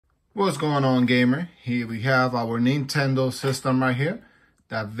What's going on, gamer? Here we have our Nintendo system right here.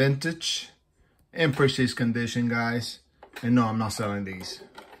 That vintage in precise condition, guys. And no, I'm not selling these.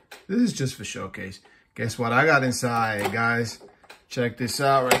 This is just for showcase. Guess what I got inside, guys? Check this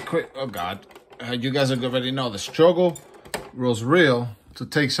out right quick. Oh God, you guys already know the struggle was real to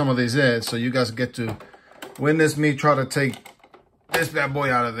take some of these in, so you guys get to witness me try to take this bad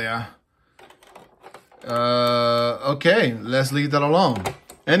boy out of there. Okay, let's leave that alone.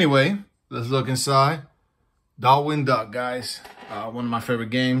 Anyway, let's look inside. Darkwing Duck, guys. One of my favorite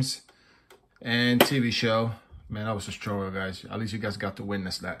games and TV show. Man, that was a struggle, guys. At least you guys got to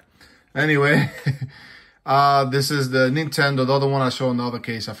witness that. Anyway, this is the Nintendo. The other one I showed in the other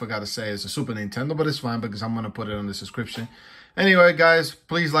case, I forgot to say, is a Super Nintendo, but it's fine because I'm going to put it in the description. Anyway, guys,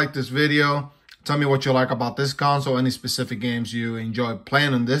 please like this video. Tell me what you like about this console, any specific games you enjoy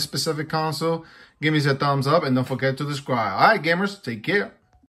playing on this specific console. Give me a thumbs up and don't forget to subscribe. All right, gamers, take care.